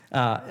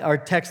Our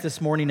text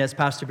this morning, as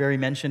Pastor Barry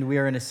mentioned, we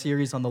are in a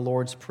series on the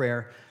Lord's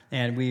Prayer.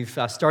 And we've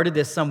started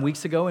this some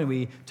weeks ago, and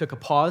we took a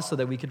pause so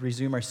that we could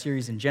resume our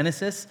series in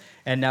Genesis.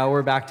 And now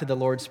we're back to the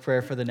Lord's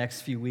Prayer for the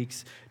next few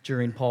weeks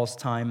during Paul's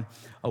time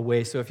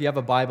away. So if you have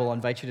a Bible, I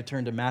invite you to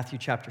turn to Matthew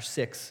chapter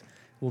 6.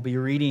 We'll be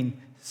reading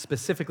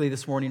specifically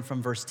this morning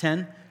from verse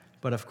 10.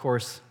 But of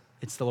course,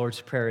 it's the Lord's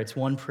Prayer. It's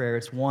one prayer.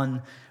 It's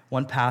one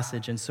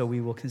passage. And so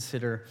we will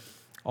consider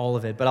all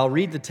of it. But I'll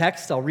read the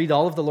text. I'll read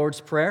all of the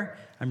Lord's Prayer.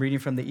 I'm reading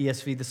from the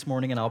ESV this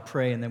morning, and I'll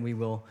pray, and then we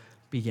will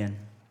begin.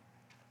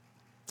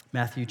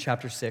 Matthew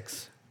chapter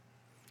 6,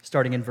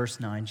 starting in verse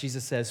 9.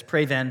 Jesus says,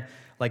 "Pray then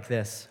like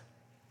this.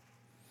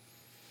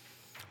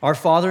 Our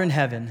Father in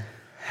heaven,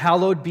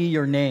 hallowed be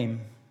your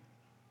name.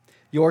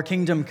 Your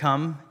kingdom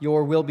come,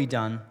 your will be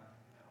done,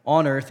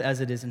 on earth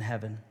as it is in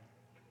heaven.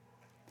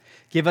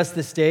 Give us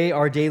this day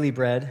our daily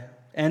bread,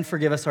 and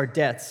forgive us our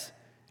debts,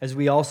 as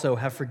we also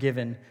have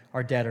forgiven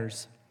our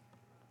debtors.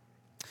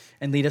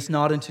 And lead us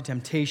not into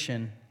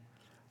temptation,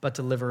 but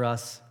deliver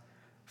us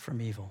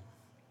from evil."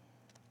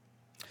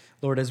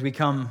 Lord, as we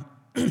come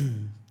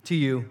to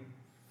you,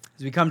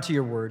 as we come to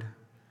your word,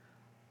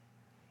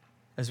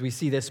 as we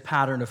see this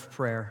pattern of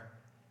prayer,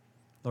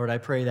 Lord, I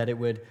pray that it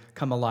would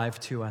come alive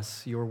to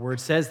us. Your word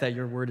says that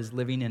your word is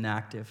living and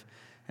active.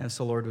 And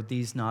so, Lord, would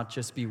these not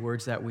just be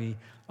words that we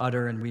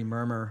utter and we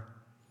murmur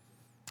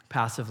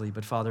passively,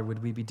 but Father,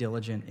 would we be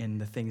diligent in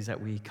the things that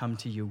we come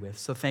to you with?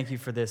 So thank you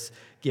for this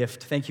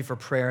gift. Thank you for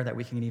prayer, that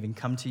we can even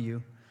come to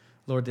you.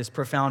 Lord, this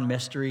profound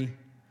mystery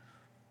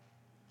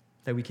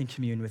that we can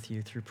commune with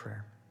you through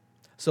prayer.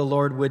 So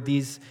Lord, would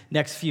these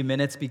next few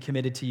minutes be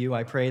committed to you?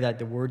 I pray that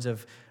the words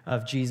of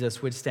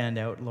Jesus would stand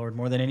out, Lord,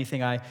 more than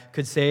anything I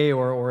could say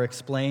or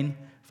explain.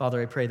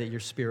 Father, I pray that your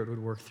Spirit would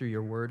work through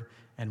your word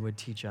and would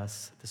teach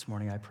us this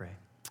morning, I pray.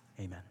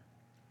 Amen.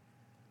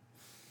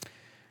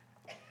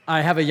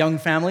 I have a young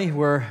family.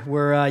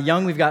 We're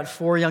young. We've got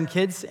 4 young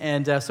kids,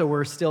 and so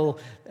we're still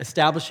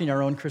establishing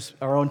our own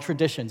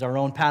traditions, our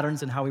own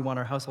patterns, and how we want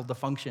our household to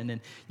function.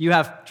 And you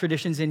have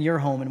traditions in your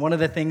home, and one of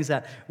the things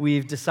that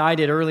we've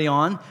decided early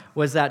on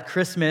was that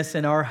Christmas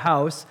in our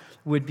house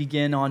would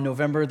begin on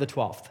November the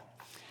 12th.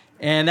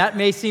 And that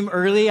may seem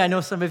early. I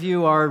know some of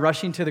you are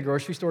rushing to the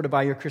grocery store to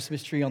buy your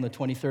Christmas tree on the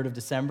 23rd of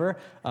December.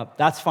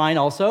 That's fine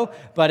also.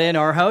 But in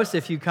our house,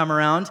 if you come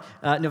around,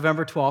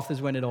 November 12th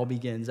is when it all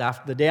begins,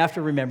 the day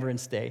after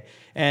Remembrance Day.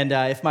 And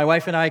if my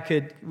wife and I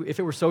could, if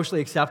it were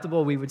socially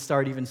acceptable, we would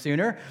start even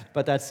sooner.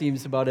 But that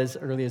seems about as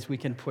early as we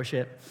can push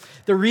it.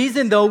 The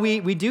reason, though,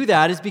 we do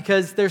that is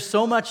because there's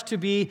so much to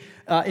be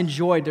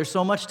enjoyed. There's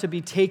so much to be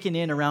taken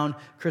in around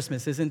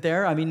Christmas, isn't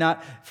there? I mean,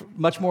 not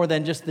much more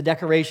than just the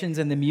decorations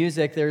and the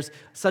music. There's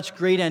such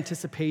great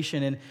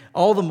anticipation, and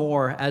all the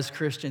more as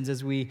Christians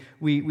as we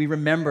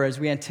remember,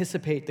 as we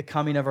anticipate the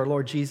coming of our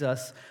Lord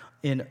Jesus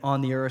on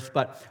the earth.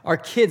 But our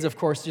kids, of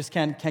course, just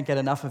can't get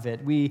enough of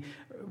it.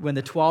 When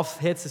the 12th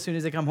hits, as soon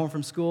as they come home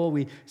from school,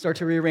 we start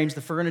to rearrange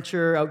the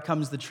furniture. Out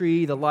comes the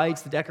tree, the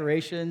lights, the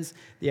decorations,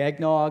 the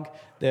eggnog,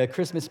 the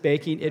Christmas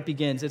baking. It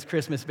begins. It's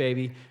Christmas,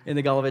 baby, in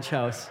the Gulevich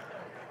house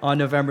on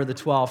November the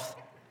 12th.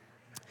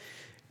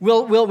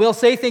 We'll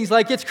say things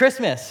like, "It's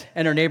Christmas,"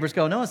 and our neighbors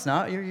go, "No, it's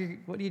not.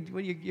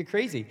 You're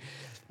crazy."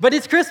 But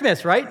it's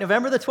Christmas, right?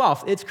 November the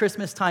 12th. It's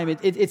Christmas time.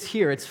 It's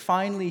here. It's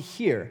finally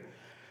here.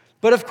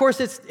 But of course,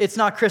 it's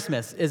not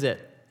Christmas, is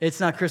it? It's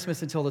not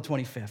Christmas until the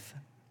 25th.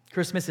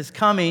 Christmas is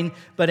coming,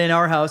 but in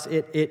our house,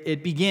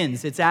 it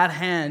begins. It's at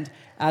hand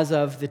as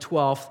of the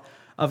 12th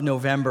of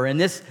November. And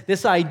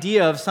this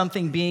idea of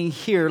something being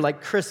here like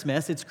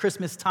Christmas, it's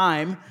Christmas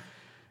time,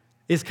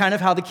 is kind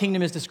of how the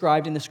kingdom is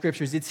described in the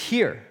scriptures. It's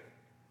here.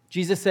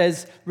 Jesus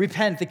says,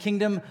 "Repent, the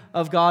kingdom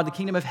of God, the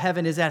kingdom of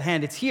heaven is at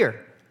hand." It's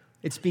here.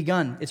 It's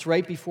begun. It's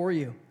right before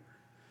you.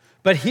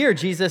 But here,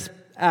 Jesus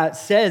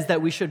says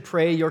that we should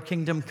pray, "Your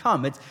kingdom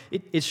come."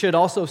 It should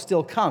also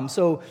still come.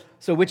 So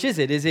which is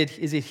it? Is it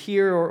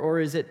here or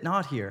is it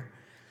not here?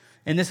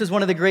 And this is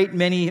one of the great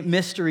many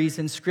mysteries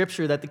in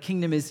Scripture, that the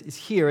kingdom is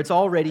here. It's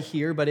already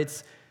here, but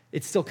it's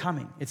still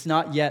coming. It's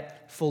not yet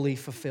fully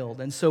fulfilled.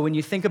 And so when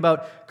you think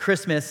about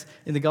Christmas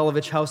in the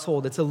Gulevich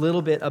household, it's a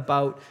little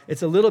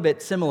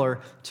bit similar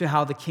to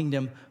how the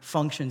kingdom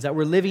functions, that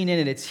we're living in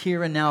it. It's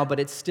here and now, but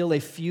it's still a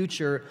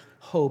future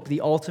hope.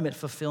 The ultimate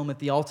fulfillment,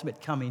 the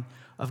ultimate coming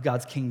of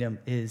God's kingdom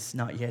is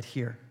not yet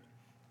here.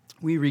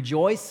 We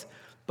rejoice,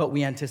 but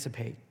we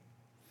anticipate.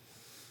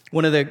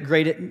 One of the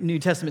great New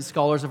Testament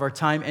scholars of our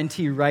time,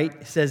 N.T.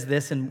 Wright, says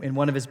this in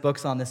one of his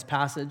books on this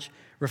passage,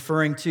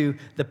 referring to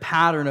the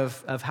pattern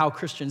of how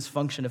Christians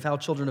function, of how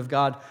children of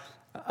God,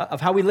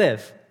 of how we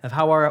live, of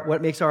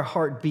what makes our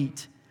heart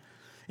beat.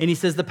 And he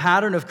says the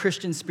pattern of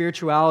Christian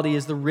spirituality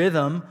is the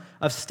rhythm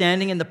of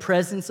standing in the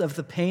presence of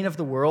the pain of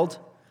the world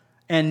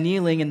and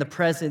kneeling in the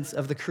presence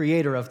of the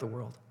creator of the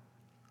world.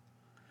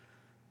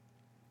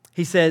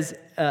 He says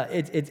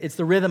it's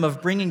the rhythm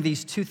of bringing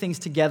these two things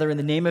together in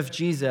the name of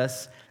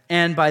Jesus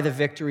and by the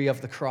victory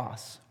of the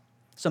cross.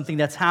 Something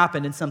that's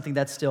happened and something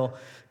that's still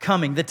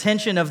coming. The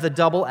tension of the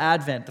double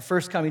advent, the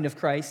first coming of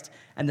Christ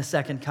and the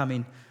second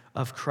coming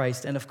of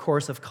Christ. And of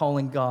course, of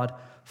calling God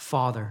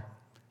Father.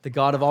 The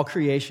God of all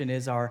creation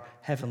is our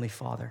Heavenly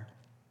Father.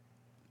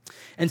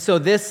 And so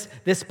this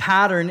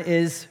pattern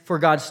is for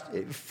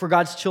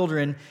God's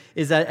children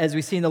is that, as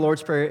we see in the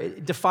Lord's Prayer,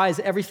 it defies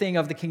everything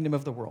of the kingdom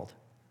of the world.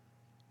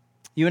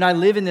 You and I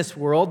live in this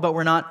world, but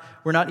we're not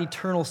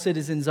eternal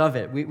citizens of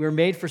it. We're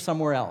made for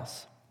somewhere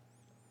else.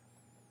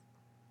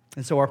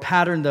 And so our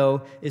pattern,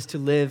 though, is to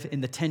live in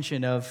the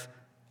tension of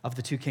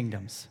the two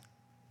kingdoms.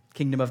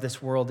 Kingdom of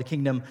this world, the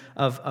kingdom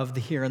of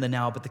the here and the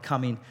now, but the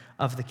coming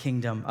of the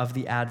kingdom of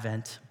the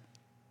Advent.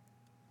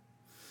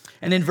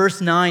 And in verse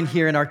 9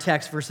 here in our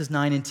text, verses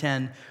 9 and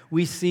 10,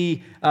 we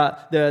see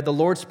the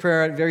Lord's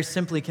Prayer very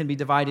simply can be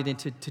divided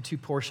into two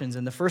portions.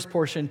 And the first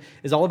portion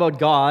is all about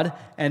God,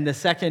 and the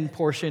second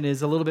portion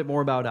is a little bit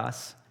more about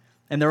us.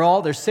 And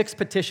there's 6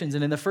 petitions,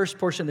 and in the first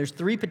portion, there's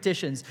 3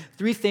 petitions,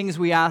 3 things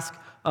we ask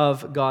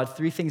of God,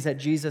 3 things that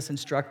Jesus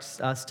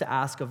instructs us to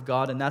ask of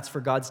God, and that's for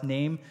God's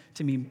name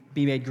to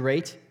be made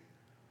great.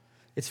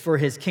 It's for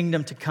his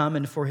kingdom to come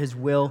and for his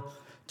will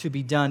to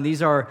be done.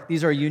 These are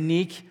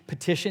unique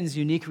petitions,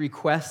 unique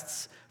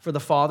requests for the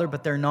Father,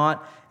 but they're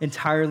not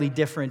entirely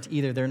different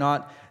either. They're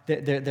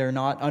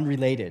not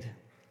unrelated.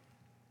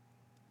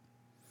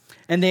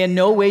 And they in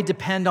no way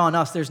depend on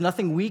us. There's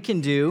nothing we can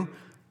do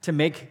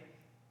to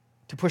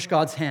push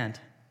God's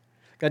hand.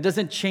 God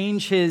doesn't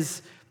change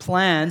his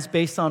plans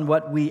based on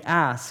what we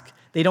ask.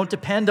 They don't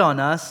depend on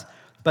us,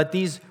 but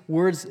these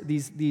words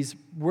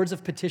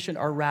of petition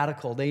are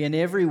radical. They in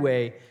every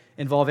way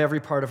involve every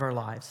part of our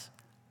lives.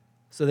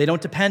 So they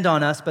don't depend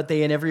on us, but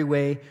they in every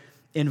way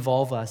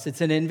involve us. It's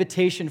an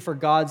invitation for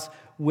God's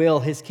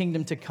will, his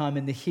kingdom to come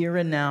in the here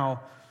and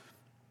now,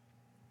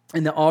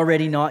 in the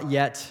already not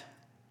yet,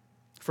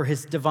 for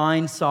his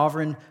divine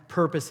sovereign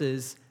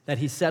purposes that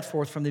he set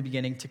forth from the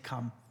beginning to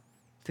come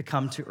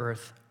to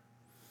earth.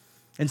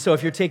 And so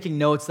if you're taking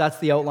notes, that's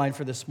the outline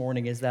for this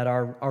morning, is that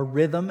our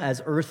rhythm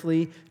as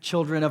earthly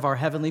children of our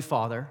Heavenly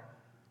Father,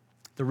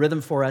 the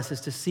rhythm for us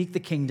is to seek the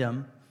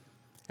kingdom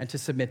and to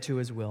submit to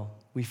his will.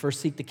 We first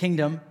seek the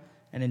kingdom,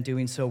 and in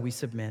doing so, we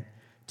submit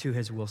to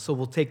his will. So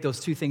we'll take those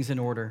 2 things in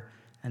order,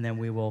 and then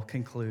we will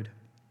conclude.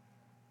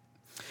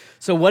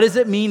 So what does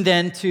it mean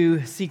then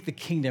to seek the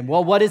kingdom?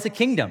 Well, what is a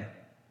kingdom?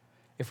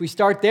 If we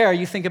start there,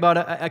 you think about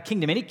a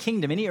kingdom.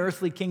 Any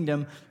earthly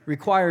kingdom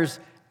requires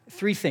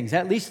 3 things,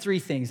 at least 3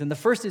 things. And the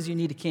first is you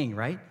need a king,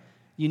 right?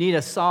 You need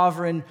a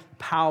sovereign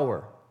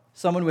power,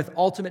 someone with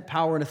ultimate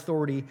power and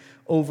authority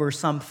over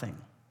something.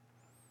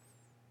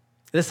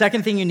 The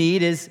second thing you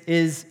need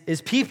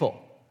is people.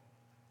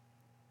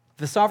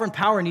 The sovereign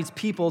power needs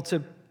people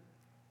to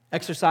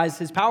exercise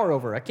his power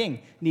over. A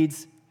king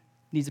needs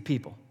a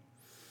people.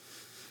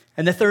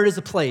 And the third is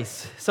a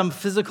place, some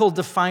physical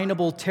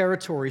definable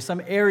territory,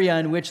 some area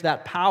in which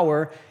that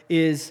power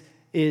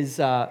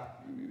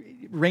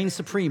reigns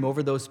supreme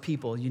over those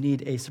people. You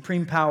need a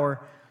supreme power,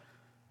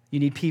 you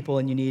need people,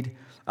 and you need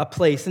a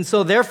place. And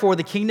so therefore,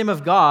 the kingdom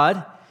of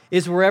God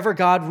is wherever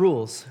God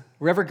rules,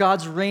 wherever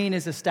God's reign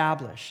is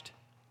established.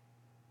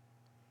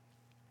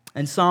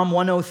 And Psalm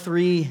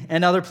 103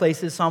 and other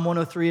places, Psalm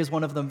 103 is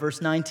one of them,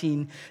 verse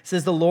 19,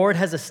 says, "The Lord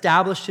has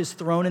established his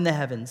throne in the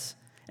heavens,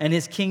 and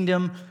his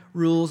kingdom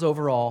rules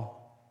over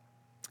all."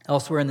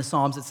 Elsewhere in the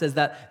Psalms, it says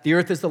that the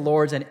earth is the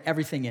Lord's and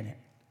everything in it.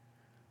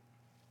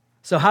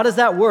 So how does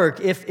that work?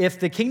 If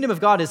the kingdom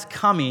of God is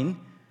coming,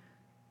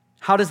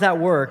 how does that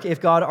work if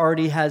God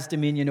already has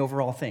dominion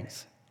over all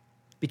things?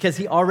 Because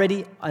he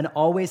already and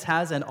always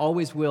has and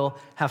always will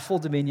have full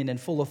dominion and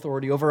full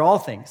authority over all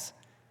things.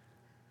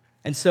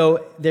 And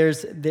so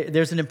there's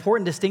an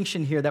important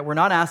distinction here that we're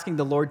not asking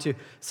the Lord to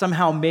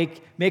somehow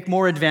make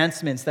more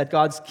advancements, that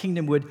God's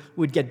kingdom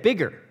would get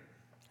bigger,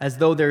 as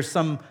though there's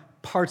some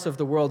parts of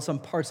the world, some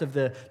parts of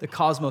the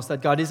cosmos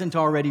that God isn't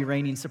already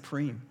reigning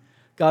supreme.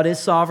 God is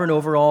sovereign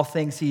over all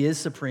things. He is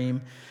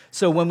supreme.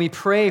 So when we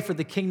pray for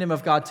the kingdom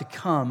of God to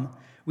come,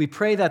 we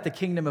pray that the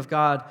kingdom of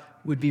God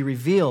would be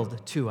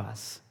revealed to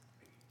us,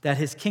 that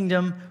his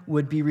kingdom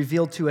would be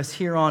revealed to us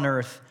here on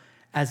earth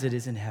as it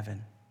is in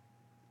heaven.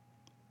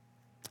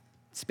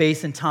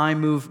 Space and time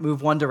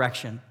move one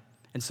direction.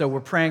 And so we're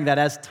praying that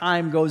as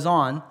time goes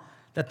on,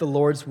 that the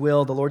Lord's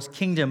will, the Lord's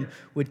kingdom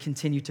would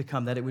continue to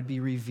come, that it would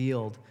be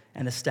revealed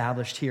and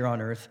established here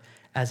on earth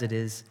as it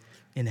is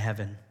in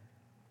heaven.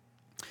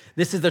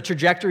 This is the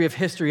trajectory of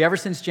history ever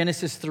since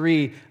Genesis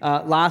 3.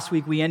 Last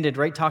week we ended,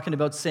 right, talking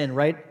about sin,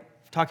 right?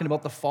 Talking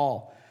about the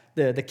fall,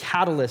 the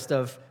catalyst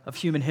of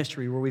human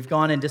history, where we've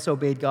gone and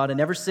disobeyed God.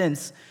 And ever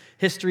since,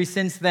 history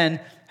since then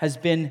has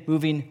been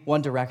moving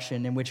one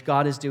direction, in which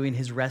God is doing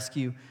his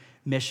rescue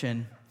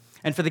mission.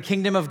 And for the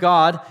kingdom of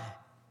God,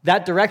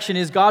 that direction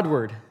is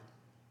Godward,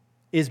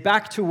 is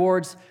back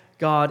towards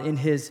God in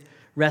his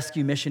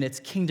rescue mission.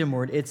 It's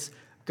kingdomward, it's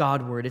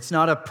Godward. It's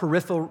not a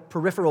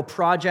peripheral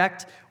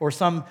project or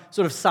some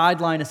sort of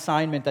sideline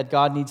assignment that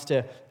God needs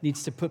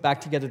to put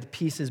back together the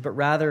pieces, but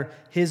rather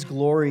his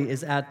glory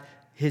is at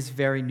his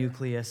very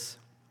nucleus,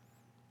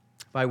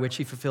 by which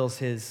he fulfills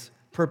his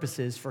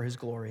purposes for his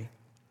glory.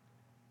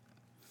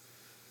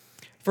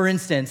 For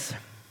instance,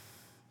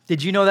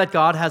 did you know that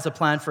God has a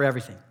plan for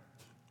everything?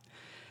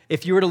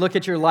 If you were to look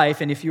at your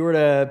life and if you were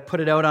to put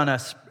it out on a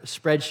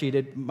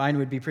spreadsheet, mine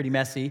would be pretty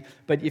messy.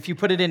 But if you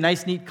put it in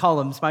nice, neat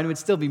columns, mine would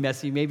still be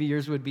messy. Maybe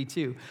yours would be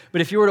too.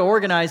 But if you were to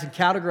organize and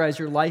categorize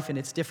your life in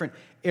its different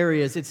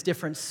areas, its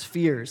different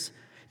spheres,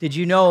 did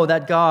you know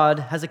that God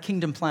has a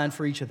kingdom plan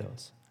for each of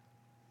those?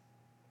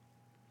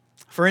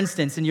 For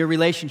instance, in your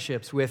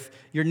relationships with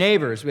your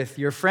neighbors, with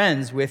your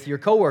friends, with your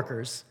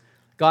coworkers,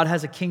 God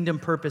has a kingdom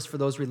purpose for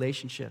those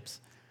relationships.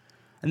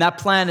 And that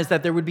plan is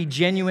that there would be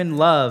genuine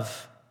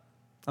love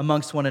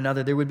amongst one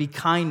another. There would be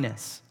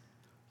kindness.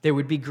 There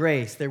would be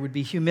grace. There would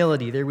be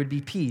humility. There would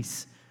be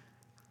peace.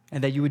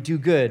 And that you would do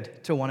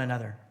good to one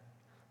another.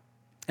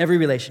 Every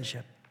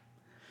relationship.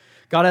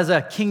 God has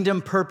a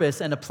kingdom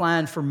purpose and a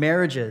plan for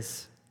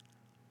marriages.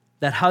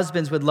 That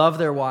husbands would love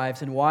their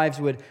wives and wives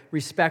would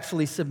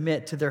respectfully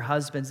submit to their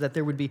husbands. That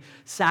there would be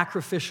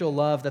sacrificial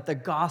love. That the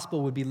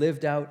gospel would be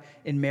lived out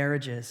in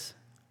marriages.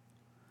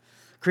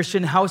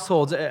 Christian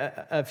households,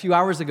 a few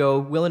hours ago,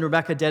 Will and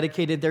Rebecca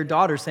dedicated their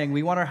daughter, saying,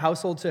 we want our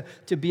household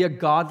to be a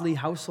godly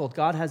household.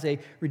 God has a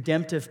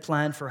redemptive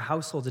plan for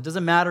households. It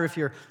doesn't matter if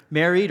you're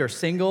married or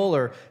single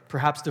or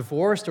perhaps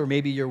divorced or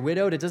maybe you're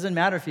widowed. It doesn't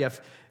matter if you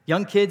have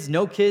young kids,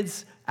 no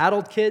kids,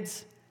 adult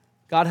kids.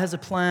 God has a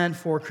plan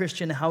for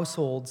Christian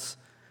households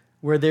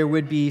where there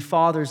would be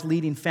fathers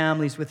leading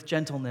families with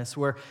gentleness,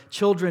 where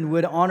children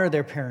would honor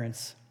their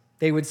parents.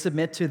 They would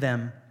submit to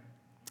them.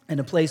 In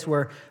a place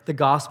where the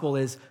gospel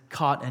is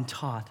caught and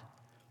taught,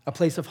 a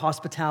place of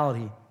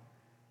hospitality,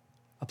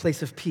 a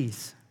place of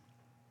peace.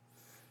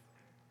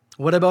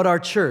 What about our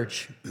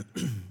church?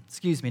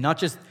 Excuse me, not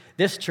just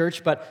this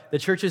church, but the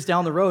churches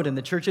down the road and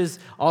the churches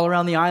all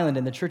around the island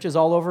and the churches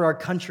all over our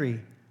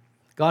country.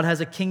 God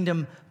has a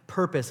kingdom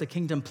purpose, a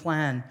kingdom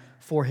plan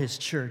for his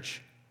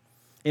church,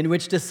 in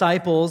which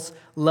disciples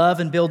love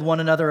and build one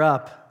another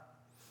up,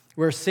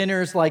 where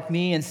sinners like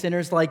me and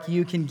sinners like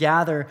you can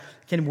gather,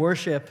 can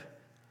worship,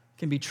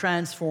 can be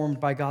transformed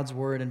by God's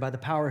word and by the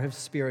power of his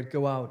Spirit,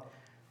 go out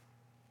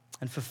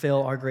and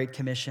fulfill our great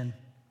commission.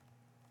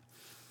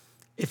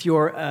 If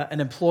you're an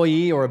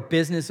employee or a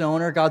business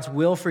owner, God's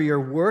will for your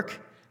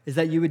work is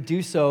that you would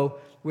do so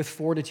with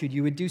fortitude.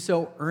 You would do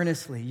so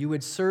earnestly. You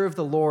would serve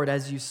the Lord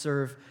as you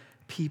serve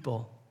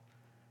people.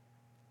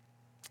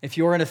 If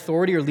you're in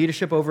authority or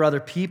leadership over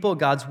other people,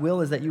 God's will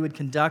is that you would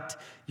conduct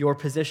your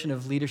position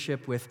of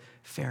leadership with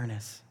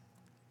fairness.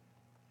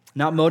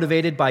 Not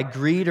motivated by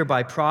greed or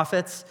by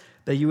profits,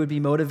 that you would be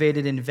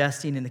motivated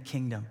investing in the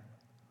kingdom.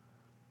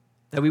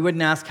 That we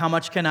wouldn't ask, how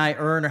much can I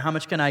earn or how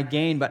much can I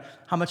gain, but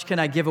how much can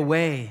I give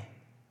away?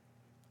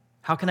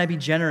 How can I be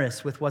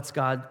generous with what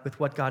God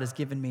has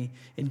given me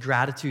in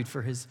gratitude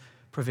for his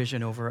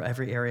provision over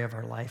every area of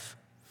our life?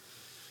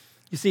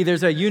 You see,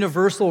 there's a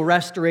universal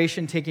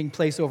restoration taking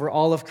place over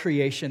all of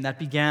creation that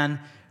began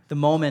the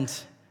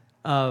moment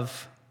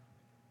of,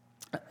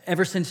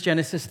 ever since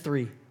Genesis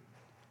 3.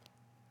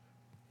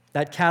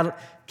 That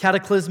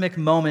cataclysmic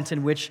moment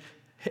in which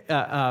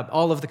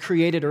all of the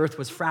created earth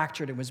was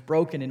fractured and was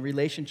broken and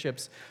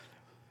relationships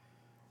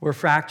were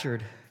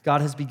fractured.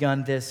 God has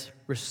begun this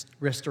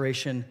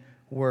restoration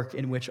work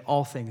in which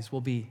all things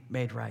will be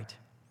made right.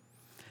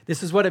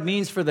 This is what it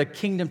means for the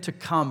kingdom to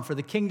come, for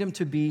the kingdom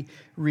to be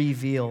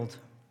revealed.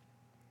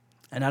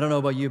 And I don't know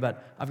about you,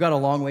 but I've got a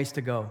long ways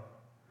to go.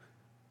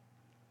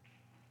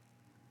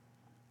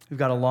 We've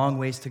got a long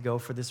ways to go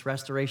for this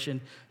restoration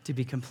to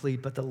be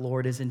complete, but the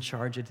Lord is in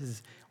charge. It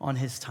is on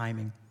his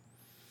timing.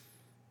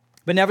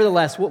 But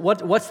nevertheless,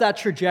 what's that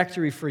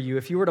trajectory for you?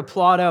 If you were to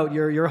plot out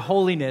your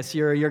holiness,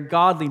 your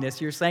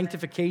godliness, your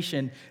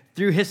sanctification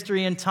through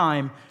history and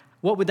time,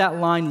 what would that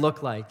line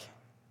look like?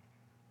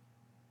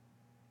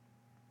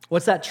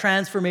 What's that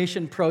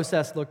transformation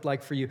process look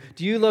like for you?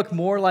 Do you look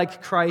more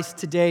like Christ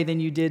today than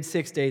you did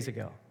 6 days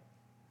ago?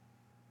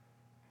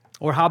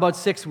 Or how about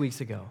 6 weeks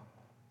ago?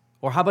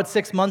 Or how about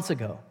 6 months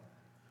ago?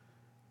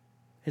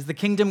 Has the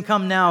kingdom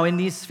come now in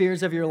these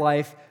spheres of your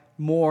life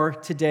more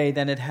today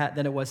than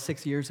it was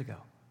 6 years ago?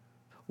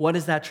 What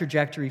is that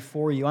trajectory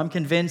for you? I'm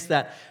convinced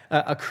that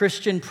a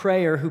Christian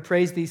prayer who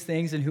prays these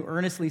things and who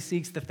earnestly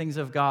seeks the things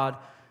of God,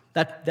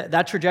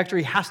 that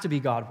trajectory has to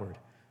be Godward.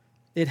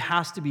 It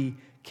has to be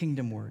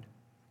kingdom word.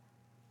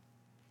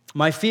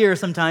 My fear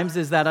sometimes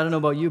is that, I don't know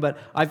about you, but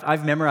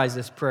I've memorized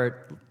this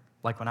prayer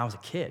like when I was a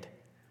kid.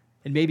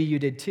 And maybe you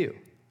did too.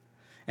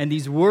 And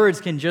these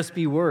words can just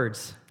be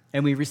words.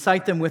 And we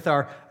recite them with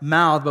our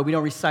mouth, but we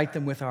don't recite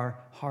them with our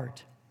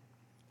heart.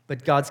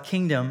 But God's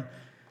kingdom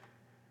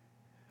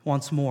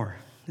wants more.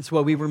 It's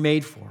what we were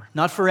made for.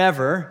 Not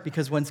forever,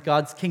 because once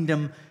God's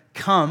kingdom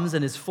comes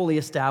and is fully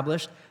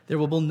established, there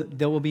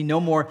will be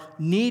no more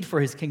need for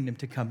his kingdom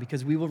to come,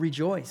 because we will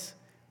rejoice.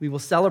 We will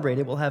celebrate.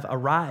 It will have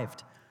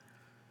arrived.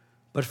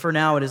 But for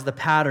now, it is the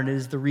pattern. It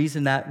is the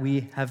reason that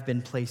we have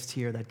been placed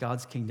here, that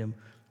God's kingdom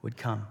would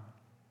come.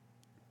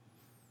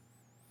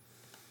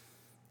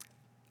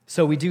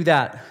 So we do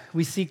that.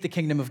 We seek the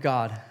kingdom of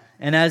God.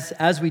 And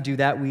as we do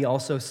that, we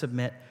also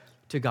submit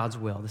to God's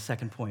will, the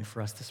second point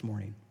for us this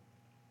morning.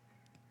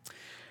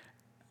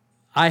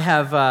 I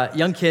have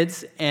young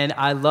kids, and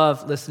I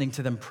love listening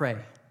to them pray.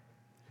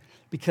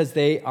 because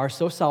they are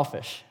so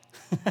selfish.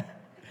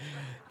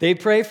 They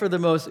pray for the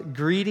most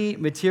greedy,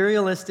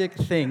 materialistic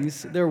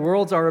things. Their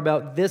worlds are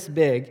about this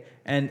big,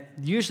 and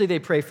usually they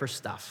pray for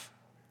stuff.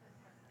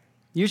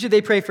 Usually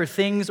they pray for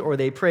things, or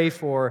they pray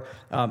for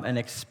an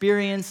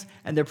experience,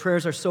 and their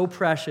prayers are so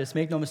precious.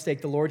 Make no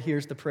mistake, the Lord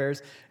hears the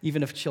prayers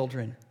even of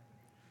children.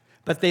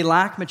 But they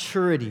lack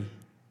maturity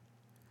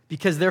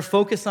because they're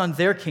focused on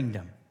their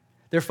kingdom.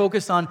 They're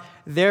focused on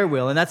their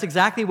will, and that's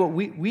exactly what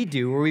we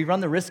do, or we run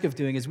the risk of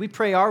doing, is we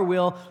pray our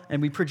will,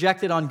 and we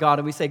project it on God,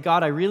 and we say,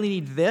 God, I really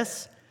need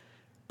this,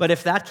 but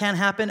if that can't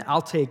happen,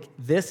 I'll take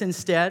this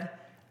instead,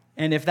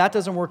 and if that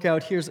doesn't work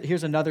out,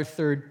 here's another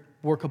third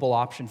workable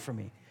option for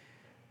me.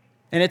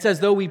 And it's as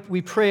though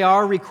we pray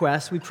our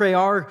requests, we pray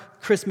our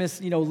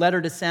Christmas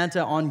letter to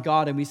Santa on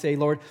God, and we say,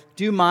 Lord,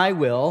 do my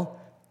will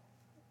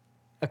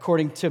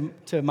according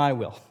to my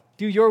will.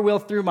 Do your will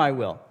through my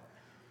will.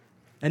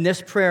 And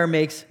this prayer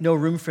makes no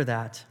room for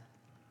that.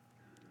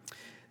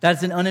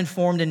 That's an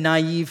uninformed and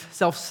naive,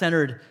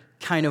 self-centered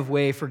kind of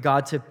way for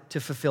God to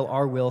fulfill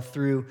our will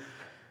through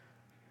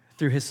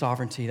his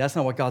sovereignty. That's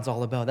not what God's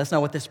all about. That's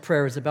not what this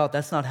prayer is about.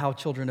 That's not how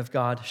children of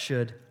God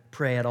should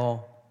pray at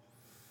all.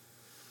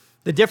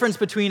 The difference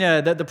between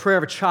the prayer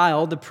of a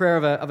child, the prayer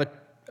of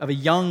a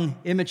young,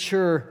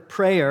 immature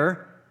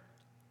prayer,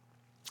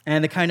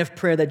 and the kind of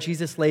prayer that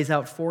Jesus lays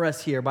out for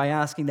us here by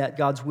asking that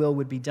God's will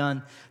would be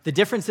done, the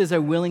difference is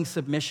a willing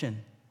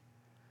submission.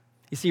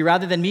 You see,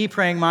 rather than me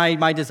praying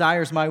my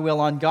desires, my will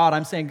on God,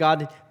 I'm saying,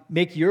 God,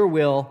 make your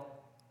will,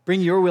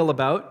 bring your will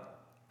about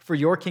for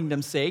your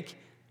kingdom's sake,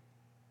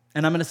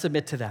 and I'm going to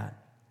submit to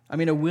that. I'm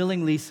going to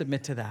willingly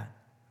submit to that.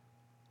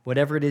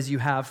 Whatever it is you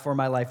have for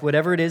my life,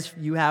 whatever it is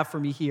you have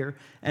for me here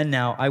and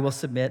now, I will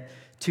submit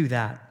to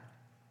that.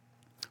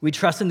 We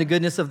trust in the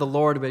goodness of the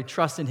Lord. We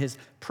trust in his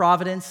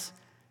providence,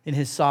 in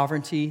his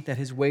sovereignty, that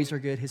his ways are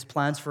good, his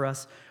plans for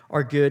us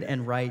are good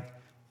and right,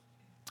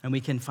 and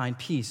we can find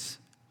peace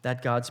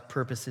that God's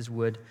purposes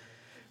would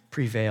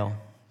prevail,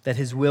 that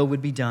his will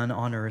would be done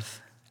on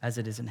earth as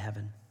it is in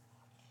heaven.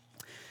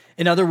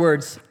 In other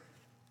words,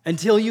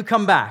 until you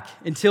come back,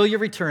 until you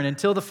return,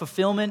 until the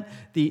fulfillment,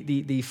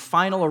 the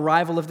final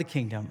arrival of the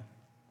kingdom,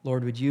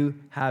 Lord, would you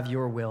have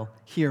your will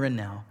here and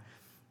now,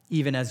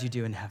 even as you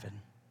do in heaven?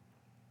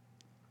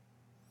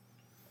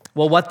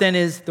 Well, what then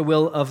is the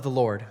will of the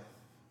Lord?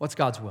 What's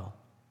God's will?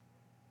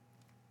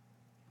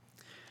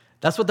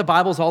 That's what the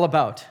Bible's all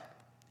about,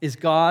 is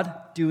God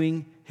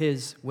doing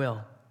his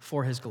will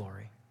for his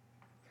glory.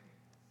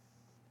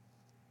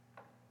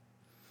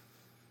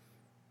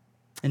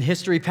 In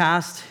history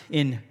past,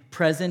 in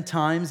present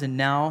times, and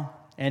now,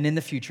 and in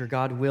the future,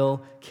 God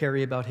will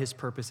carry about his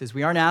purposes.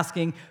 We aren't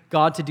asking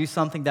God to do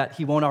something that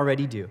he won't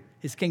already do.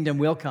 His kingdom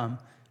will come,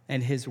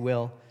 and his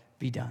will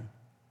be done.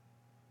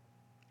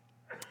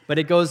 But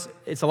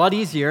it's a lot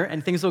easier,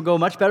 and things will go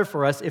much better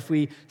for us if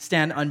we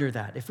stand under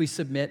that, if we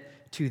submit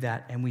to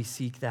that, and we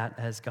seek that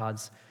as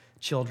God's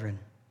children.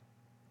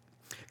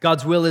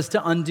 God's will is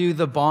to undo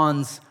the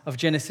bonds of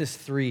Genesis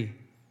 3.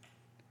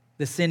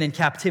 The sin and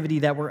captivity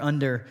that we're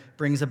under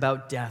brings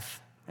about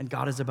death, and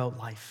God is about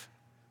life.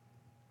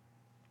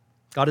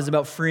 God is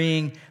about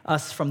freeing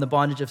us from the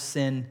bondage of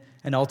sin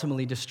and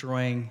ultimately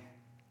destroying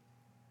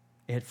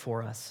it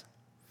for us.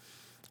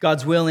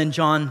 God's will in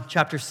John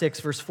chapter 6,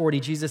 verse 40,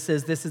 Jesus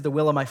says, "This is the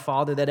will of my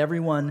Father, that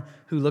everyone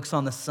who looks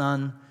on the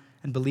Son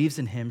and believes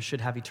in him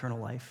should have eternal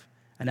life,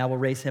 and I will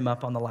raise him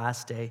up on the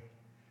last day."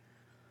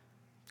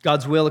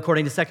 God's will,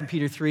 according to 2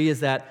 Peter 3, is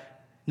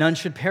that none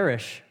should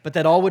perish, but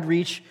that all would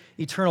reach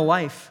eternal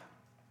life.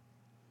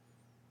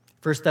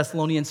 1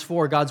 Thessalonians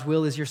 4, God's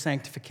will is your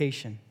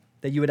sanctification,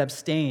 that you would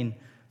abstain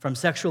from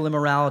sexual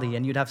immorality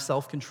and you'd have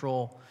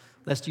self-control,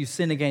 lest you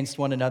sin against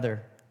one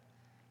another.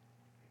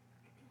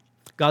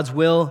 God's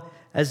will,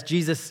 as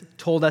Jesus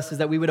told us, is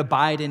that we would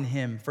abide in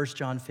him,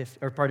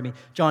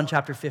 John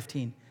chapter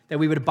 15, that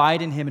we would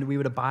abide in him and we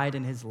would abide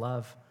in his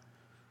love.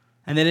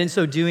 And that in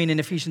so doing, in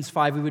Ephesians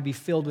 5, we would be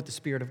filled with the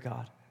Spirit of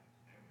God.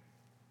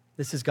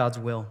 This is God's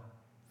will.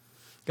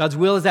 God's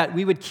will is that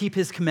we would keep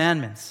his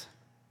commandments.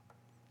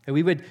 That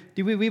we would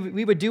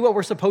do what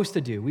we're supposed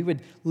to do. We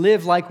would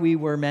live like we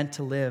were meant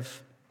to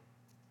live.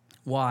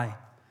 Why?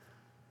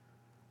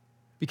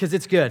 Because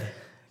it's good.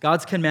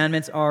 God's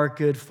commandments are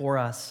good for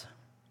us.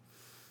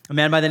 A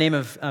man by the name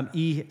of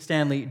E.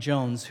 Stanley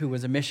Jones, who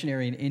was a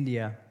missionary in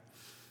India,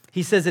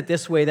 he says it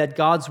this way, that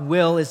God's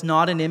will is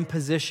not an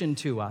imposition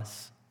to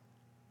us.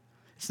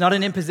 It's not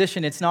an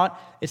imposition. It's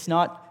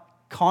not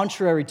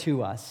contrary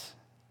to us.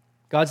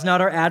 God's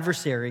not our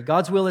adversary.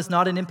 God's will is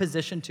not an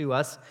imposition to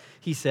us,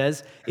 he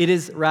says. It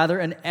is rather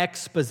an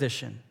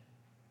exposition.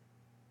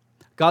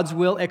 God's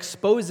will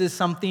exposes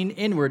something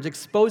inwards,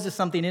 exposes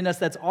something in us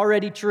that's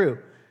already true,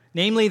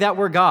 namely that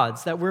we're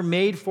God's, that we're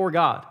made for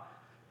God,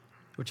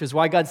 which is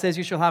why God says,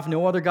 "You shall have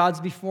no other gods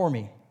before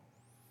me."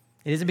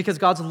 It isn't because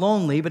God's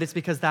lonely, but it's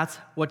because that's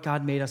what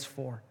God made us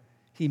for.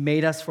 He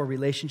made us for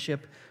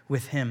relationship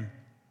with him.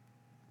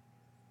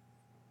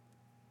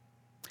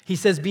 He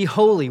says, "Be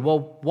holy."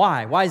 Well,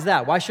 why? Why is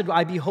that? Why should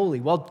I be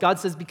holy? Well, God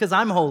says, because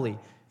I'm holy,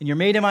 and you're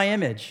made in my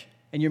image.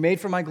 and you're made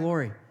for my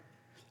glory.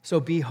 So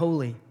be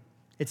holy.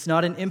 It's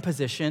not an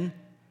imposition,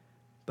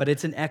 but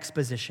it's an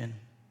exposition.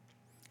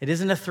 It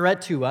isn't a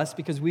threat to us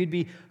because we'd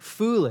be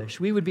foolish.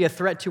 We would be a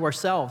threat to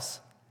ourselves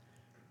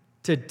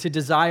to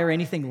desire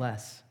anything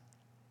less,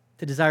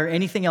 to desire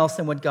anything else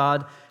than what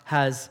God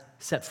has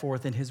set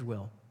forth in his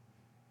will.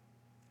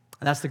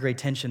 And that's the great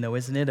tension, though,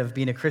 isn't it, of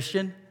being a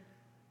Christian?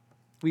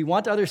 We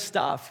want other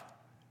stuff.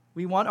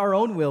 We want our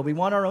own will. We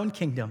want our own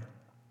kingdom.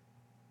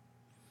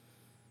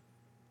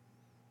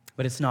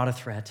 But it's not a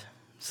threat.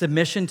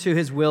 Submission to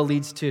his will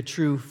leads to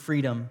true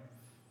freedom.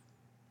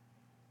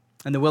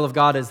 And the will of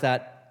God is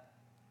that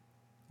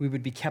we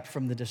would be kept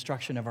from the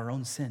destruction of our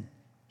own sin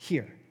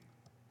here.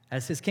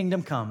 As his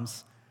kingdom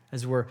comes,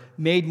 as we're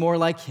made more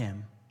like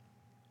him,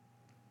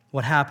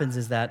 what happens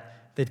is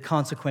that the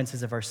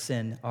consequences of our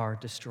sin are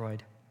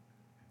destroyed.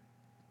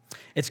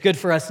 It's good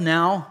for us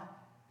now,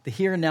 the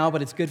here and now,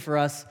 but it's good for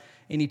us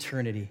in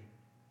eternity.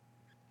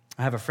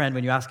 I have a friend,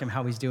 when you ask him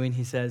how he's doing,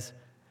 he says,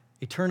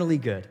 eternally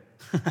good.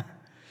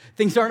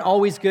 Things aren't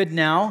always good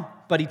now,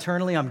 but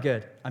eternally I'm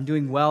good. I'm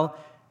doing well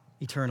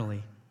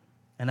eternally.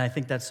 And I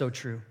think that's so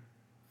true.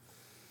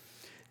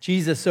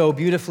 Jesus so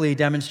beautifully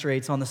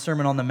demonstrates on the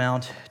Sermon on the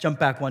Mount. Jump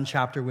back one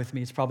chapter with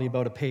me. It's probably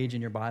about a page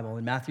in your Bible,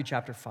 in Matthew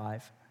chapter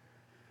 5.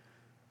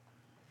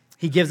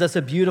 He gives us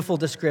a beautiful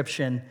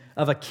description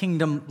of a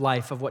kingdom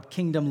life, of what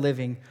kingdom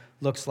living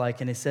looks like.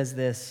 And it says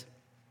this: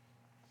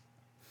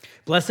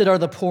 "Blessed are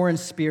the poor in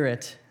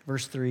spirit,"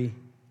 verse 3,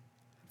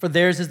 "for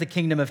theirs is the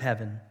kingdom of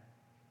heaven.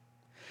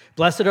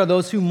 Blessed are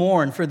those who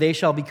mourn, for they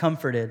shall be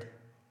comforted.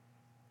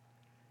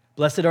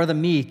 Blessed are the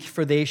meek,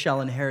 for they shall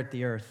inherit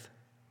the earth.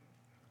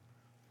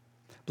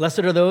 Blessed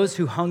are those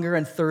who hunger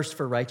and thirst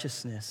for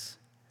righteousness,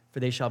 for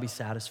they shall be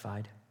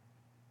satisfied.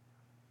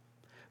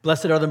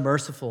 Blessed are the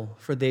merciful,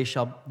 for they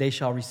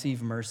shall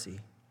receive mercy.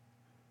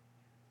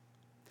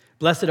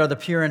 Blessed are the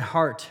pure in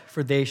heart,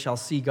 for they shall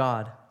see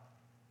God.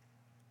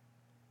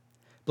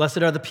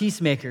 Blessed are the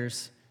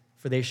peacemakers,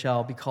 for they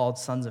shall be called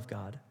sons of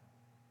God.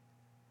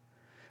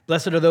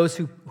 Blessed are those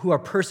who are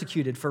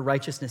persecuted for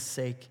righteousness'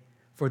 sake,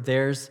 for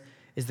theirs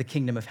is the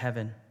kingdom of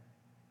heaven."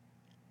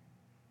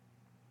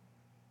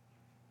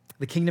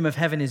 The kingdom of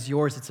heaven is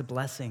yours. It's a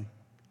blessing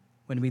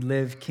when we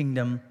live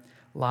kingdom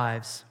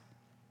lives.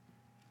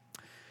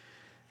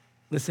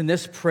 Listen,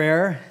 this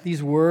prayer,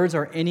 these words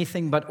are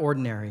anything but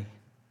ordinary.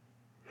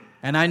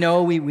 And I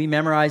know we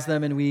memorize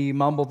them and we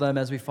mumble them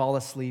as we fall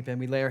asleep and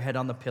we lay our head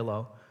on the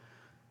pillow.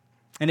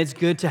 And it's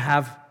good to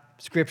have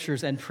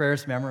scriptures and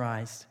prayers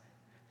memorized.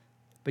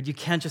 But you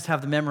can't just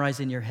have them memorized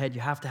in your head.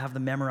 You have to have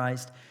them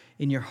memorized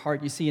in your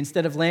heart. You see,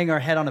 instead of laying our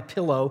head on a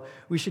pillow,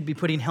 we should be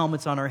putting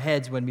helmets on our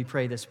heads when we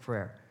pray this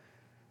prayer.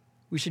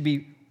 We should be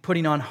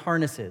putting on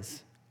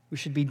harnesses. We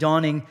should be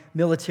donning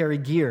military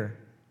gear.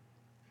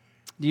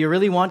 Do you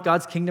really want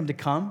God's kingdom to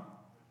come?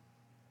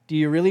 Do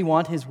you really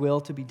want his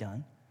will to be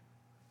done?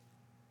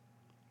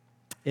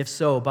 If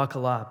so,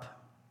 buckle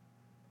up.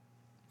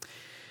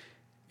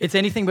 It's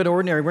anything but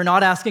ordinary. We're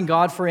not asking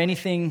God for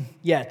anything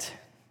yet.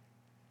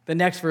 The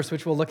next verse,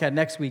 which we'll look at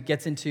next week,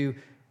 gets into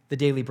the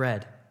daily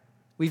bread.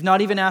 We've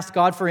not even asked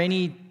God for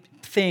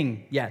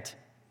anything yet.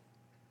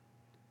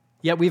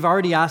 Yet we've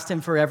already asked him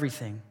for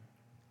everything.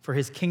 For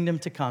his kingdom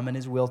to come and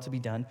his will to be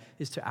done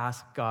is to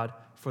ask God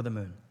for the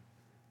moon.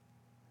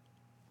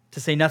 To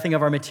say nothing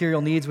of our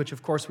material needs, which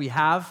of course we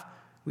have,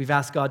 we've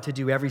asked God to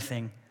do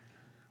everything,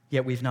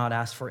 yet we've not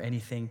asked for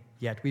anything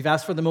yet. We've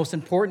asked for the most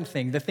important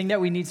thing, the thing that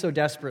we need so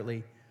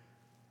desperately,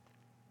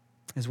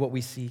 is what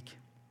we seek.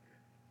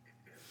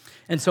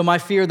 And so my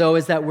fear, though,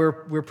 is that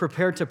we're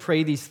prepared to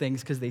pray these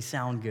things because they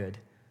sound good,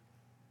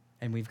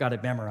 and we've got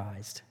it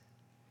memorized.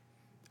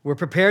 We're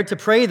prepared to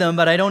pray them,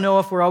 but I don't know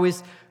if we're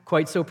always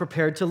quite so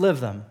prepared to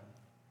live them.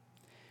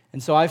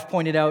 And so I've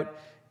pointed out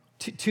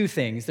two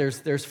things.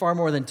 There's far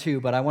more than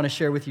two, but I want to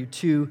share with you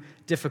two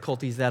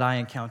difficulties that I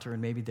encounter,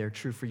 and maybe they're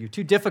true for you.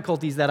 Two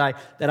difficulties that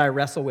I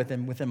wrestle with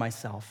within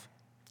myself.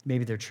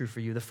 Maybe they're true for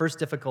you. The first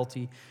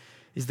difficulty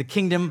is the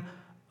kingdom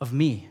of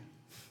me,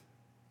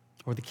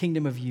 or the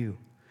kingdom of you.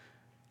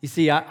 You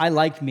see, I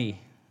like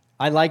me.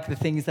 I like the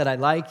things that I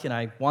like, and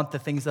I want the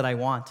things that I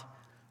want.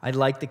 I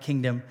like the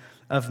kingdom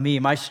of me.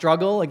 My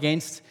struggle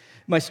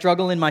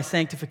in my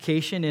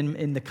sanctification,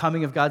 in the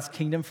coming of God's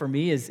kingdom for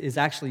me is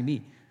actually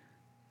me.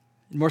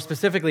 More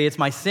specifically, it's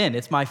my sin.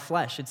 It's my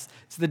flesh. It's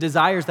the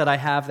desires that I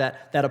have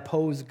that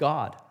oppose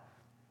God.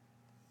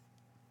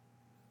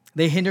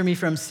 They hinder me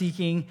from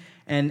seeking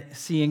and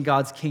seeing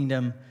God's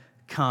kingdom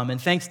come.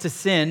 And thanks to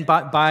sin,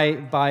 by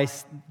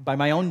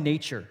my own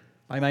nature,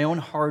 by my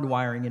own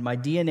hardwiring in my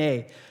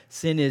DNA,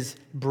 sin is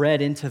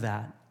bred into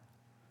that.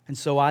 And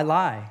so I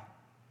lie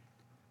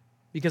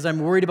because I'm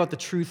worried about the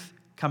truth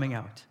coming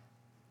out.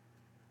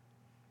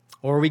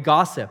 Or we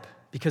gossip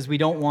because we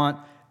don't want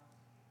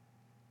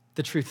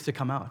the truth to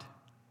come out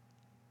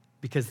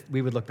because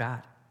we would look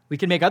bad. We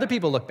can make other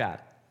people look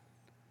bad.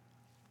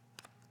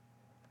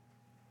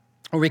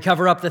 Or we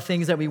cover up the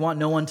things that we want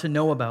no one to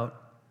know about.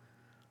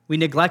 We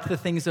neglect the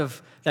things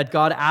that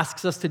God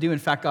asks us to do. In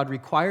fact, God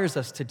requires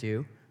us to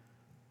do.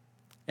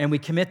 and we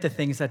commit the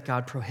things that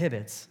God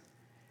prohibits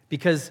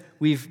because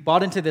we've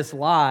bought into this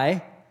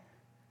lie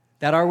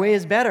that our way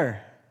is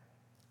better.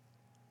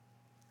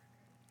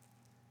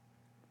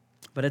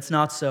 But it's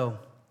not so.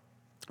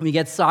 We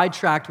get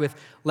sidetracked with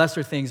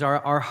lesser things.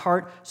 Our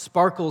heart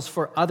sparkles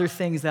for other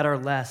things that are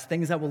less,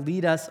 things that will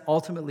lead us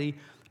ultimately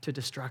to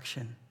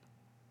destruction.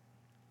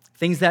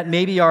 Things that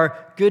maybe are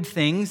good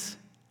things,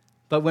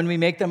 but when we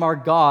make them our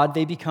God,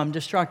 they become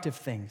destructive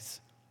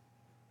things.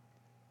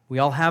 We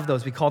all have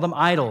those. We call them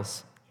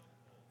idols.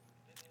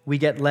 We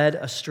get led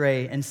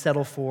astray and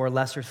settle for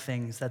lesser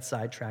things that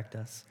sidetracked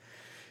us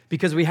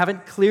because we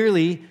haven't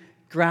clearly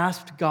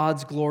grasped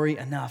God's glory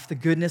enough, the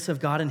goodness of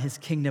God and his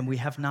kingdom. We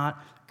have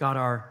not got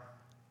our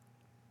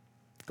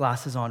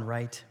glasses on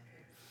right.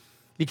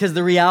 Because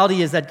the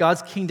reality is that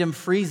God's kingdom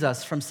frees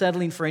us from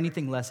settling for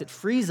anything less. It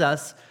frees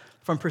us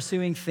from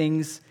pursuing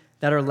things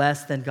that are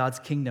less than God's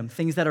kingdom,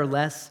 things that are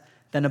less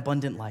than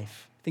abundant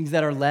life, things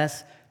that are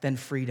less than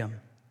freedom.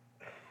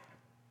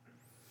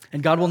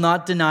 And God will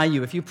not deny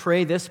you. If you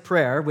pray this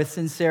prayer with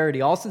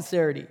sincerity, all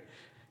sincerity,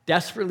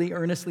 desperately,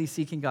 earnestly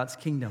seeking God's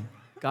kingdom,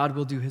 God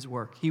will do his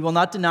work. He will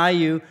not deny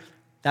you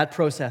that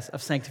process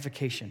of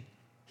sanctification.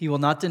 He will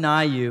not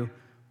deny you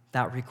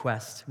that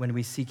request when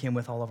we seek him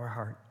with all of our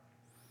heart.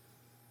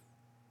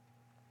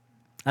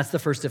 That's the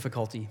first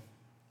difficulty,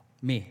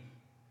 me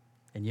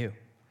and you.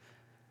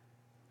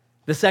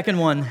 The second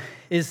one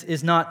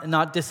is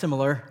not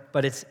dissimilar,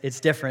 but it's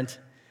different.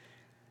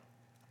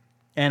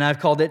 And I've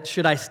called it,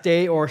 should I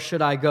stay or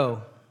should I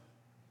go?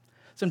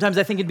 Sometimes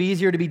I think it'd be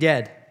easier to be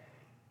dead.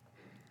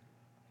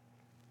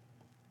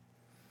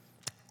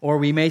 Or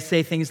we may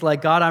say things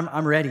like, God,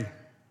 I'm ready.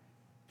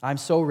 I'm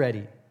so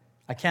ready.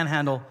 I can't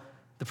handle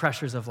the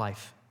pressures of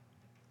life.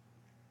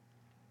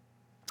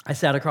 I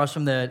sat across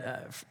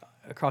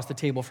the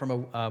table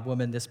from a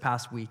woman this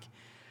past week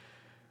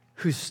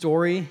whose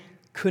story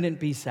couldn't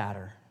be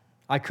sadder.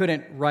 I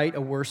couldn't write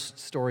a worse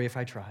story if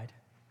I tried.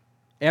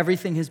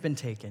 Everything has been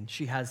taken.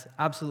 She has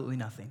absolutely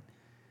nothing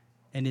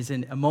and is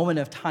in a moment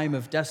of time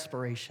of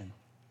desperation,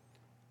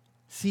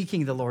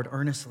 seeking the Lord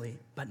earnestly,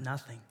 but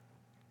nothing.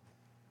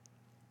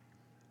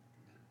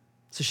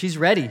 So she's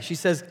ready. She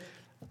says,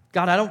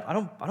 God, I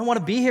don't want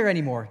to be here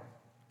anymore.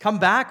 Come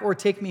back or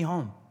take me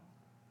home.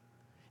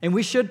 And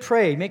we should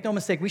pray, make no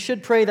mistake, we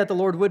should pray that the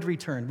Lord would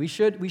return. We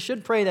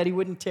should pray that he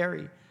wouldn't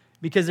tarry,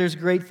 because there's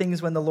great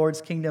things when the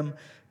Lord's kingdom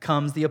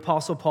comes. The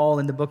Apostle Paul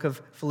in the book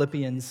of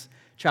Philippians,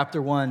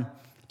 chapter 1,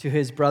 to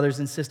his brothers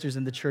and sisters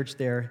in the church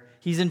there,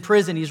 he's in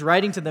prison, he's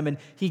writing to them, and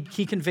he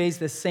conveys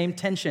this same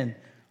tension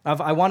of,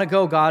 I want to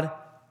go, God,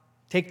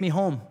 take me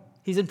home.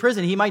 He's in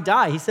prison, he might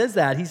die. He says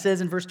that. He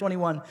says in verse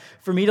 21,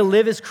 for me to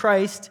live is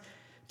Christ,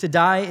 to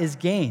die is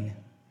gain.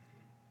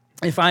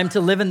 If I'm to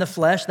live in the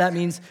flesh, that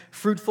means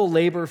fruitful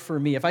labor for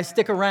me. If I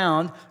stick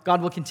around,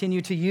 God will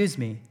continue to use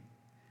me.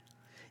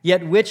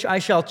 Yet which I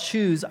shall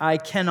choose, I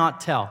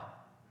cannot tell.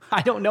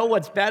 I don't know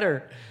what's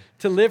better,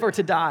 to live or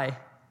to die.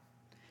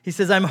 He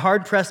says, I'm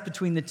hard-pressed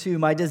between the two.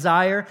 My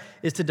desire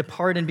is to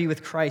depart and be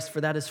with Christ, for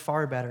that is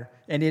far better,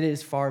 and it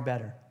is far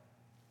better.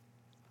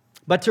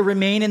 But to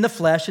remain in the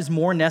flesh is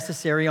more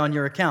necessary on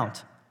your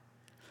account.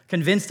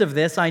 Convinced of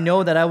this, I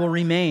know that I will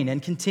remain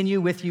and continue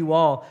with you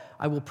all.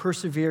 I will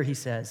persevere, he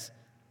says,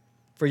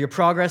 for your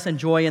progress and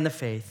joy in the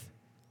faith,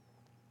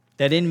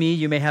 that in me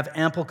you may have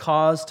ample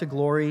cause to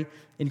glory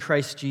in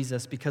Christ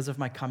Jesus because of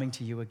my coming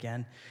to you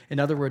again. In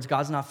other words,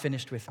 God's not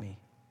finished with me.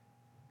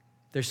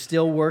 There's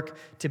still work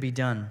to be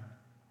done.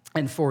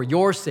 And for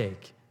your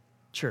sake,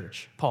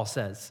 church, Paul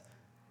says,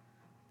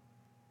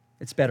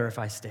 it's better if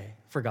I stay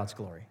for God's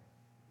glory,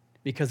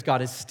 because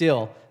God is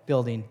still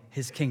building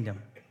his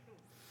kingdom.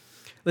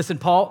 Listen,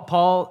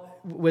 Paul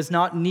was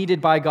not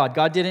needed by God.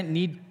 God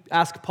didn't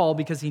ask Paul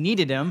because he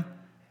needed him.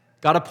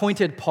 God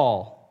appointed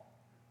Paul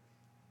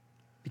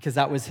because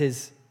that was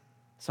his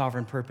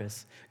sovereign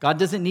purpose. God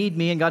doesn't need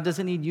me and God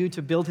doesn't need you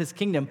to build his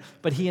kingdom,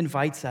 but he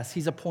invites us.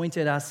 He's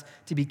appointed us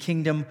to be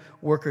kingdom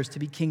workers, to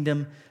be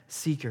kingdom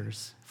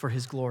seekers for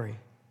his glory.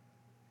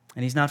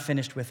 And he's not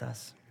finished with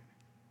us.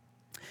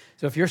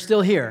 So if you're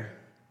still here,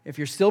 if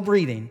you're still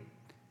breathing,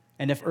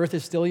 and if earth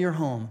is still your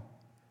home,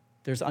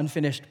 there's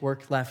unfinished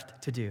work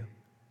left to do,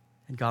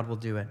 and God will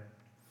do it.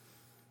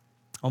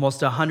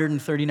 Almost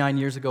 139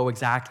 years ago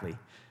exactly,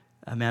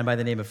 a man by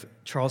the name of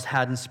Charles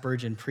Haddon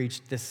Spurgeon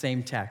preached this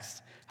same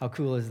text. How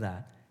cool is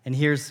that? And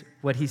here's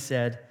what he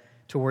said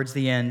towards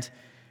the end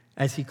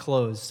as he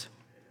closed.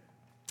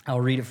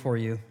 I'll read it for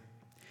you.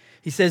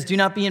 He says, do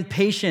not be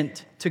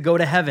impatient to go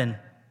to heaven.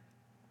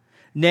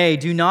 Nay,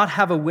 do not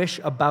have a wish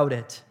about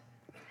it.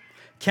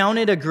 Count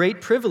it a great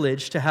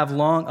privilege to have a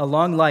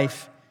long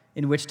life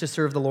in which to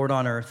serve the Lord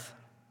on earth.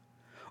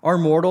 Our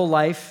mortal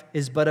life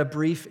is but a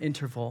brief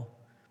interval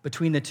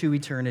between the two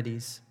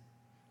eternities.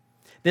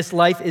 This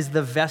life is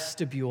the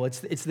vestibule, it's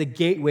the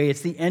gateway,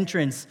 it's the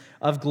entrance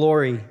of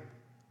glory.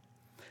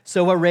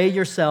 So array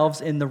yourselves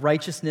in the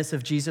righteousness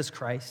of Jesus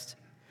Christ,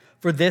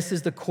 for this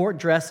is the court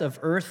dress of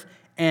earth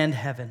and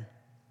heaven,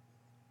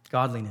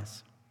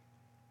 godliness.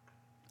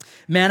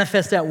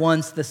 Manifest at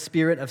once the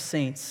spirit of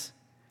saints,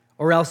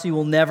 or else you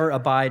will never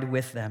abide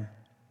with them.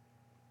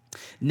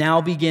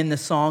 Now begin the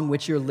song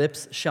which your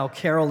lips shall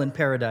carol in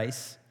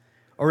paradise,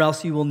 or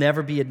else you will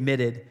never be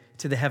admitted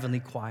to the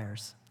heavenly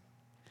choirs.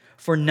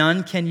 For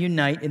none can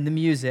unite in the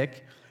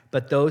music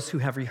but those who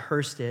have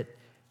rehearsed it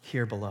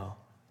here below.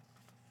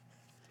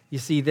 You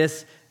see,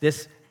 this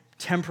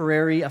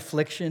temporary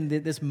affliction,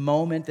 this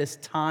moment, this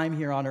time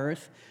here on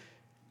earth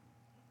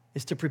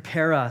is to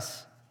prepare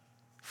us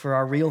for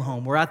our real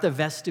home. We're at the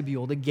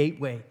vestibule, the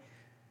gateway.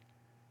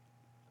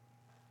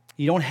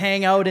 You don't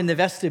hang out in the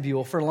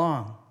vestibule for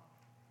long.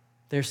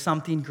 There's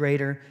something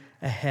greater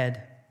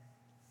ahead.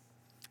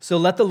 So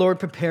let the Lord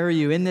prepare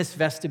you in this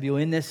vestibule,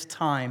 in this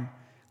time.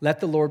 Let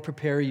the Lord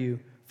prepare you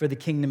for the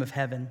kingdom of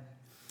heaven,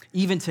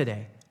 even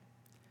today.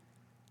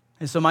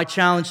 And so my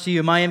challenge to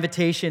you, my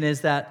invitation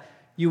is that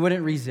you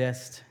wouldn't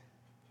resist.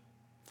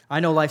 I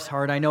know life's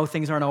hard. I know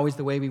things aren't always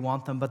the way we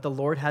want them, but the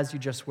Lord has you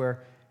just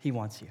where He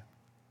wants you.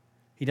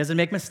 He doesn't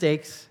make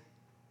mistakes.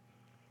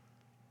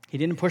 He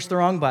didn't push the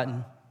wrong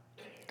button.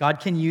 God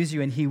can use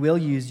you, and He will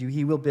use you.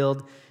 He will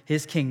build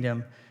His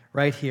kingdom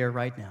right here,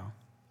 right now.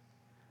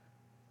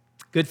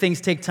 Good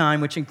things take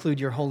time, which include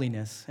your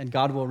holiness, and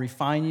God will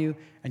refine you,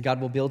 and God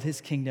will build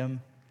His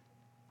kingdom,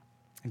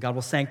 and God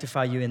will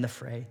sanctify you in the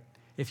fray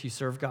if you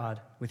serve God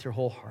with your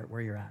whole heart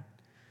where you're at,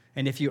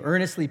 and if you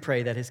earnestly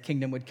pray that His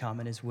kingdom would come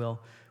and His will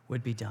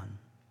would be done.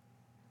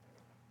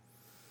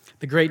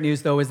 The great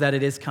news, though, is that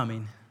it is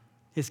coming.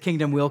 His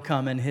kingdom will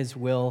come, and His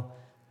will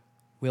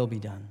be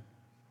done.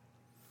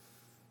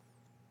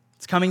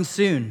 It's coming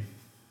soon.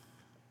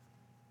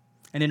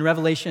 And in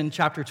Revelation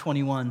chapter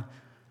 21,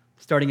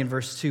 starting in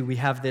verse 2, we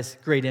have this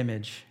great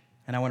image,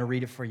 and I want to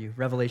read it for you.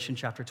 Revelation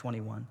chapter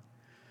 21.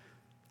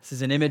 This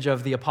is an image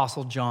of the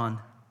Apostle John.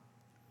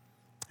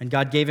 And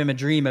God gave him a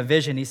dream, a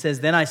vision. He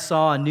says, "Then I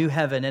saw a new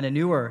heaven and a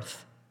new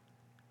earth.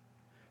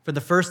 For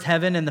the first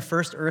heaven and the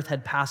first earth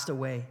had passed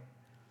away,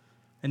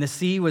 and the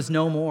sea was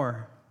no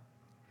more.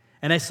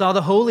 And I saw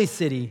the holy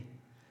city,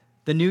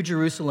 the new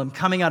Jerusalem,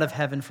 coming out of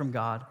heaven from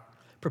God,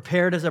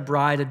 prepared as a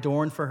bride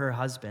adorned for her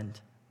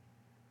husband.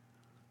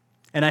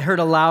 And I heard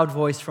a loud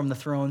voice from the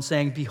throne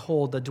saying,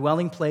 'Behold, the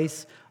dwelling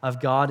place of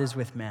God is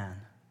with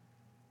man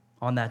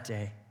on that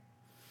day.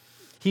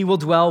 He will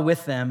dwell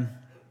with them,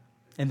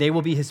 and they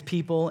will be His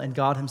people, and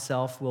God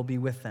Himself will be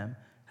with them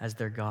as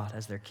their God,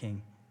 as their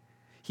King.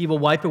 He will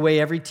wipe away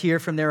every tear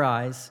from their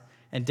eyes,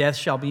 and death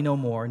shall be no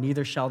more,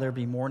 neither shall there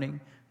be mourning,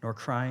 nor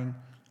crying,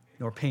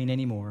 nor pain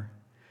anymore,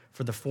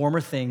 for the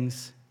former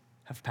things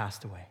have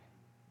passed away.'"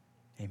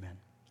 Amen.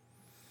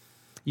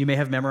 You may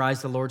have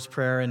memorized the Lord's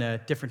Prayer in a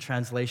different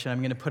translation. I'm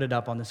going to put it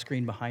up on the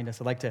screen behind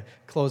us. I'd like to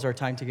close our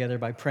time together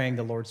by praying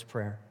the Lord's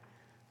Prayer.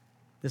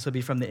 This will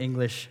be from the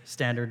English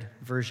Standard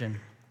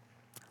Version.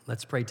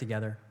 Let's pray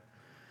together.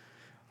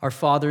 Our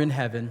Father in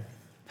heaven,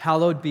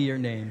 hallowed be your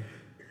name.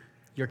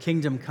 Your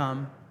kingdom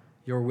come,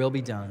 your will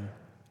be done,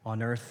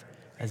 on earth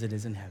as it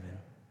is in heaven.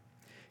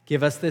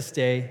 Give us this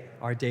day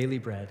our daily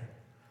bread,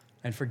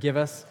 and forgive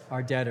us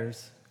our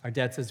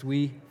debts as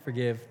we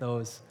forgive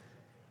those.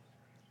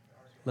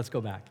 Let's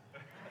go back.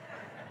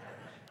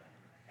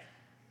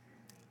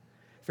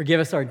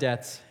 Forgive us our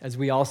debts as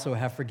we also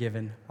have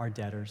forgiven our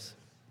debtors.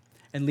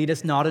 And lead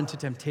us not into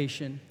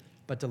temptation,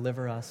 but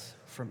deliver us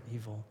from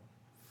evil.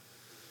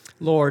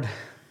 Lord,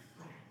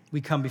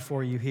 we come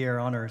before you here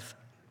on earth,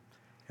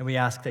 and we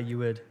ask that you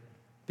would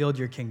build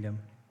your kingdom,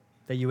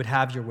 that you would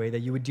have your way,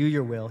 that you would do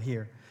your will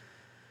here,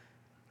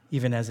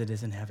 even as it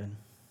is in heaven.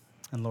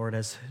 And Lord,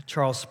 as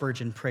Charles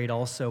Spurgeon prayed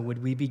also,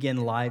 would we begin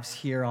lives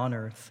here on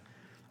earth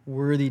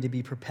worthy to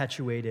be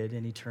perpetuated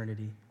in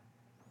eternity.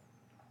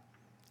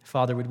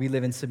 Father, would we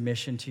live in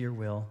submission to your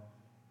will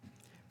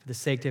for the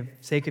sake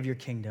of your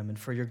kingdom and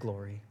for your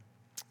glory.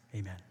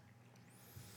 Amen.